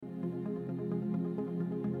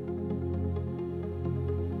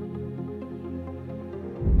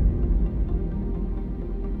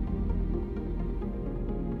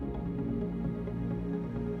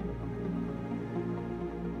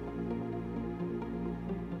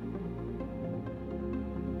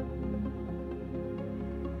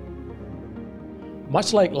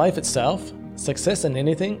Much like life itself, success in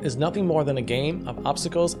anything is nothing more than a game of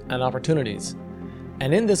obstacles and opportunities.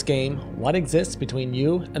 And in this game, what exists between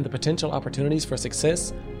you and the potential opportunities for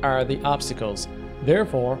success are the obstacles.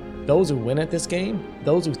 Therefore, those who win at this game,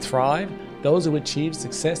 those who thrive, those who achieve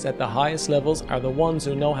success at the highest levels are the ones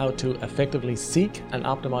who know how to effectively seek and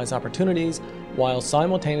optimize opportunities while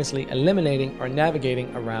simultaneously eliminating or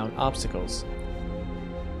navigating around obstacles.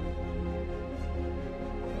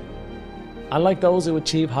 Unlike those who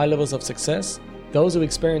achieve high levels of success, those who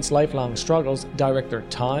experience lifelong struggles direct their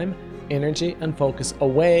time, energy, and focus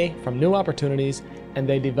away from new opportunities, and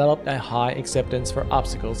they develop a high acceptance for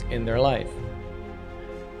obstacles in their life.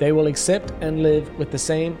 They will accept and live with the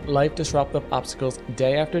same life-disruptive obstacles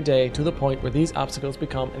day after day to the point where these obstacles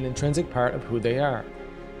become an intrinsic part of who they are.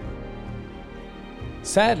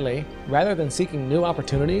 Sadly, rather than seeking new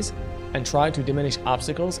opportunities and try to diminish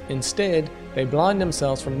obstacles, instead, they blind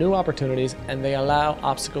themselves from new opportunities and they allow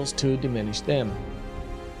obstacles to diminish them.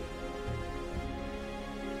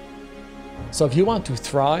 So if you want to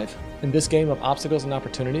thrive in this game of obstacles and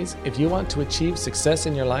opportunities, if you want to achieve success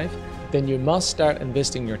in your life, then you must start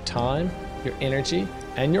investing your time, your energy,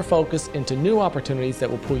 and your focus into new opportunities that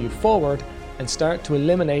will pull you forward and start to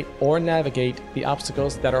eliminate or navigate the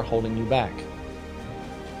obstacles that are holding you back.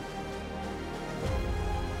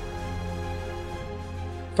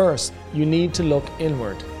 First, you need to look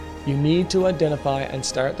inward. You need to identify and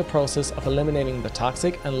start the process of eliminating the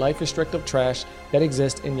toxic and life-restrictive trash that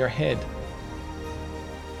exists in your head.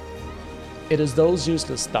 It is those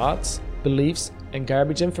useless thoughts, beliefs, and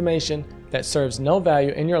garbage information that serves no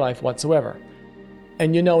value in your life whatsoever.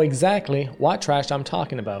 And you know exactly what trash I'm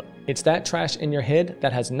talking about. It's that trash in your head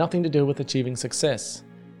that has nothing to do with achieving success.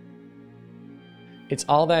 It's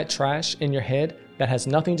all that trash in your head that has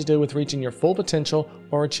nothing to do with reaching your full potential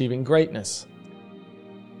or achieving greatness.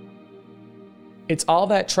 It's all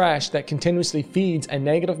that trash that continuously feeds a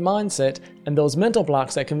negative mindset and those mental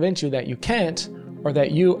blocks that convince you that you can't or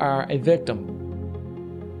that you are a victim.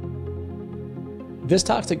 This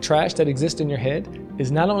toxic trash that exists in your head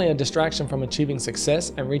is not only a distraction from achieving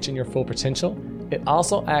success and reaching your full potential, it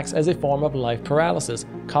also acts as a form of life paralysis,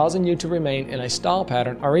 causing you to remain in a stall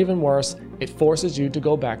pattern, or even worse, it forces you to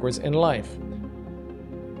go backwards in life.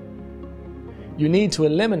 You need to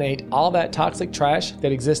eliminate all that toxic trash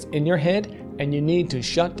that exists in your head, and you need to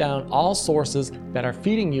shut down all sources that are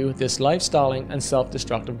feeding you this life-stalling and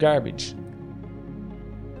self-destructive garbage.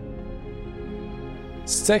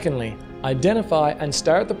 Secondly, identify and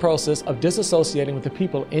start the process of disassociating with the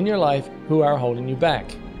people in your life who are holding you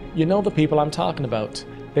back. You know the people I'm talking about.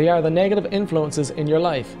 They are the negative influences in your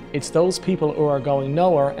life. It's those people who are going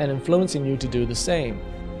nowhere and influencing you to do the same.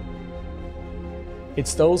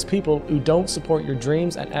 It's those people who don't support your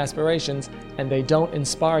dreams and aspirations, and they don't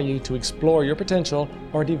inspire you to explore your potential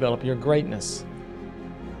or develop your greatness.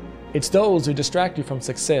 It's those who distract you from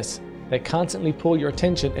success. They constantly pull your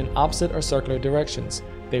attention in opposite or circular directions.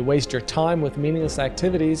 They waste your time with meaningless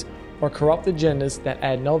activities or corrupt agendas that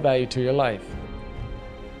add no value to your life.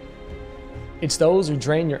 It's those who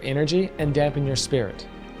drain your energy and dampen your spirit.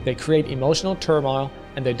 They create emotional turmoil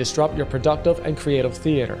and they disrupt your productive and creative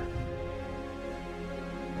theater.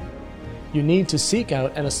 You need to seek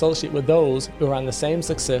out and associate with those who are on the same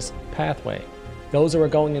success pathway, those who are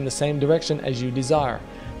going in the same direction as you desire,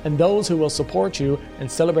 and those who will support you and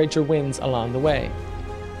celebrate your wins along the way.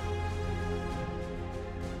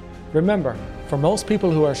 Remember, for most people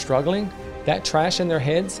who are struggling, that trash in their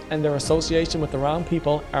heads and their association with the wrong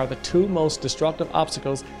people are the two most destructive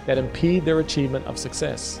obstacles that impede their achievement of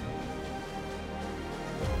success.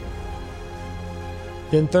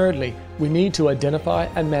 Then thirdly, we need to identify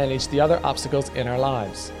and manage the other obstacles in our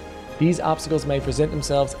lives. These obstacles may present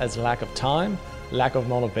themselves as lack of time, lack of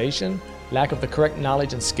motivation, lack of the correct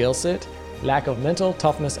knowledge and skill set, lack of mental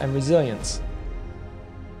toughness and resilience.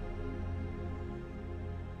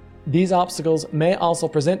 These obstacles may also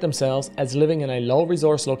present themselves as living in a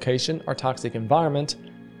low-resource location or toxic environment,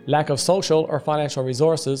 lack of social or financial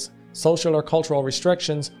resources, social or cultural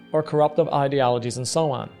restrictions, or corruptive ideologies, and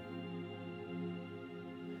so on.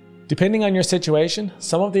 Depending on your situation,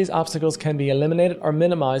 some of these obstacles can be eliminated or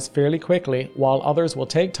minimized fairly quickly, while others will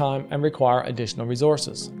take time and require additional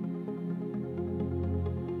resources.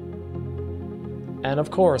 And of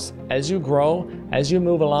course, as you grow, as you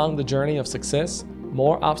move along the journey of success,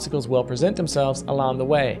 more obstacles will present themselves along the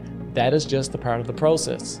way. That is just a part of the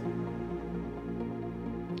process.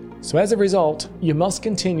 So as a result, you must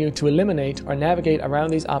continue to eliminate or navigate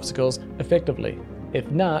around these obstacles effectively. If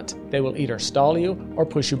not, they will either stall you or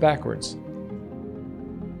push you backwards.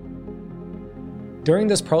 During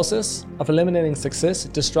this process of eliminating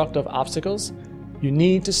success-destructive obstacles, You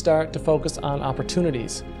need to start to focus on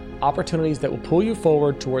opportunities that will pull you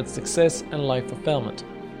forward towards success and life fulfillment.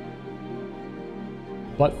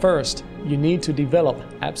 But first, you need to develop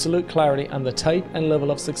absolute clarity on the type and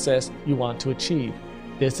level of success you want to achieve.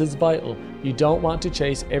 This is vital. You don't want to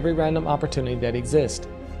chase every random opportunity that exists.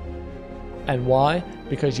 And why?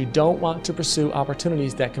 Because you don't want to pursue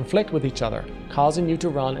opportunities that conflict with each other, causing you to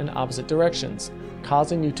run in opposite directions,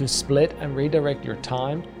 causing you to split and redirect your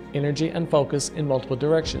time, energy, and focus in multiple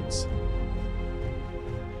directions.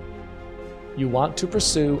 You want to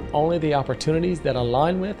pursue only the opportunities that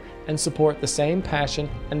align with and support the same passion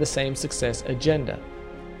and the same success agenda.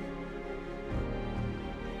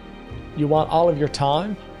 You want all of your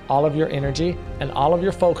time, all of your energy, and all of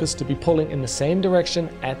your focus to be pulling in the same direction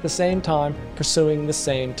at the same time, pursuing the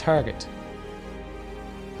same target.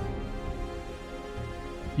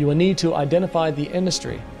 You will need to identify the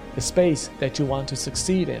industry, the space that you want to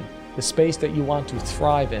succeed in, the space that you want to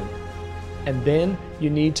thrive in. And then you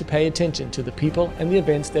need to pay attention to the people and the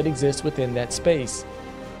events that exist within that space.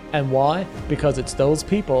 And why? Because it's those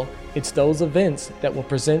people, it's those events that will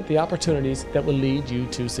present the opportunities that will lead you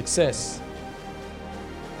to success.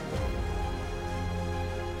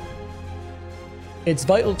 It's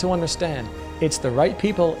vital to understand it's the right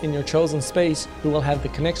people in your chosen space who will have the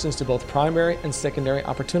connections to both primary and secondary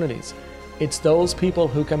opportunities. It's those people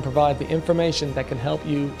who can provide the information that can help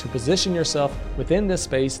you to position yourself within this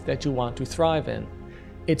space that you want to thrive in.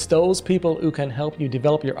 It's those people who can help you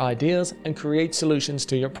develop your ideas and create solutions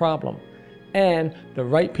to your problem. And the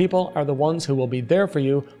right people are the ones who will be there for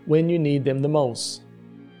you when you need them the most.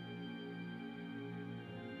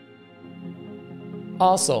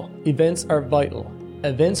 Also, events are vital.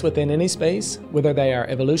 Events within any space, whether they are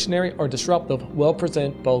evolutionary or disruptive, will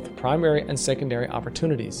present both primary and secondary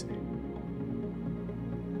opportunities.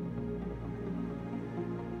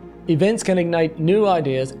 Events can ignite new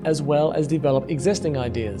ideas as well as develop existing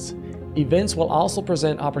ideas. Events will also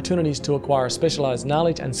present opportunities to acquire specialized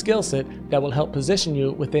knowledge and skill set that will help position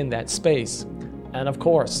you within that space. And of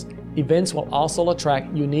course, events will also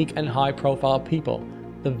attract unique and high-profile people,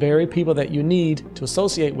 the very people that you need to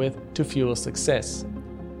associate with to fuel success.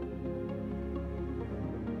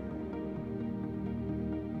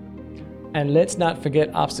 And let's not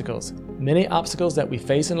forget obstacles. Many obstacles that we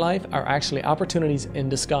face in life are actually opportunities in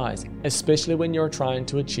disguise, especially when you're trying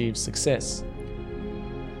to achieve success.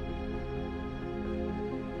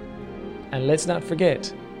 And let's not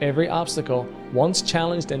forget, every obstacle, once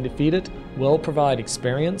challenged and defeated, will provide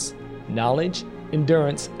experience, knowledge,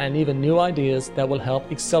 endurance, and even new ideas that will help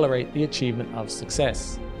accelerate the achievement of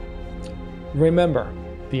success. Remember,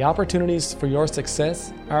 the opportunities for your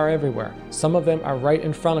success are everywhere. Some of them are right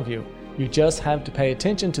in front of you. You just have to pay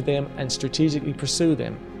attention to them and strategically pursue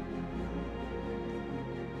them.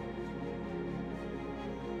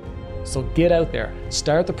 So get out there,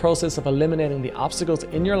 start the process of eliminating the obstacles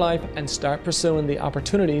in your life and start pursuing the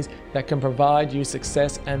opportunities that can provide you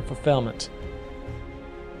success and fulfillment.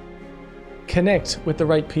 Connect with the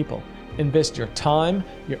right people. Invest your time,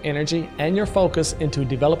 your energy, and your focus into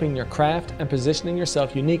developing your craft and positioning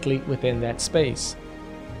yourself uniquely within that space.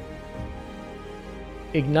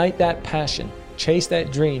 Ignite that passion, chase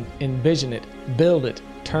that dream, envision it, build it,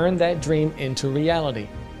 turn that dream into reality.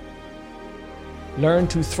 Learn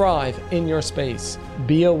to thrive in your space.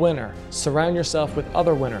 Be a winner. Surround yourself with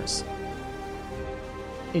other winners.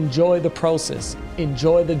 Enjoy the process.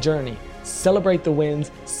 Enjoy the journey. Celebrate the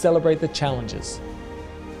wins. Celebrate the challenges.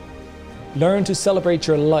 Learn to celebrate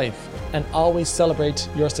your life and always celebrate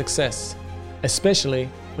your success, especially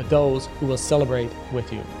with those who will celebrate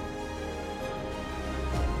with you.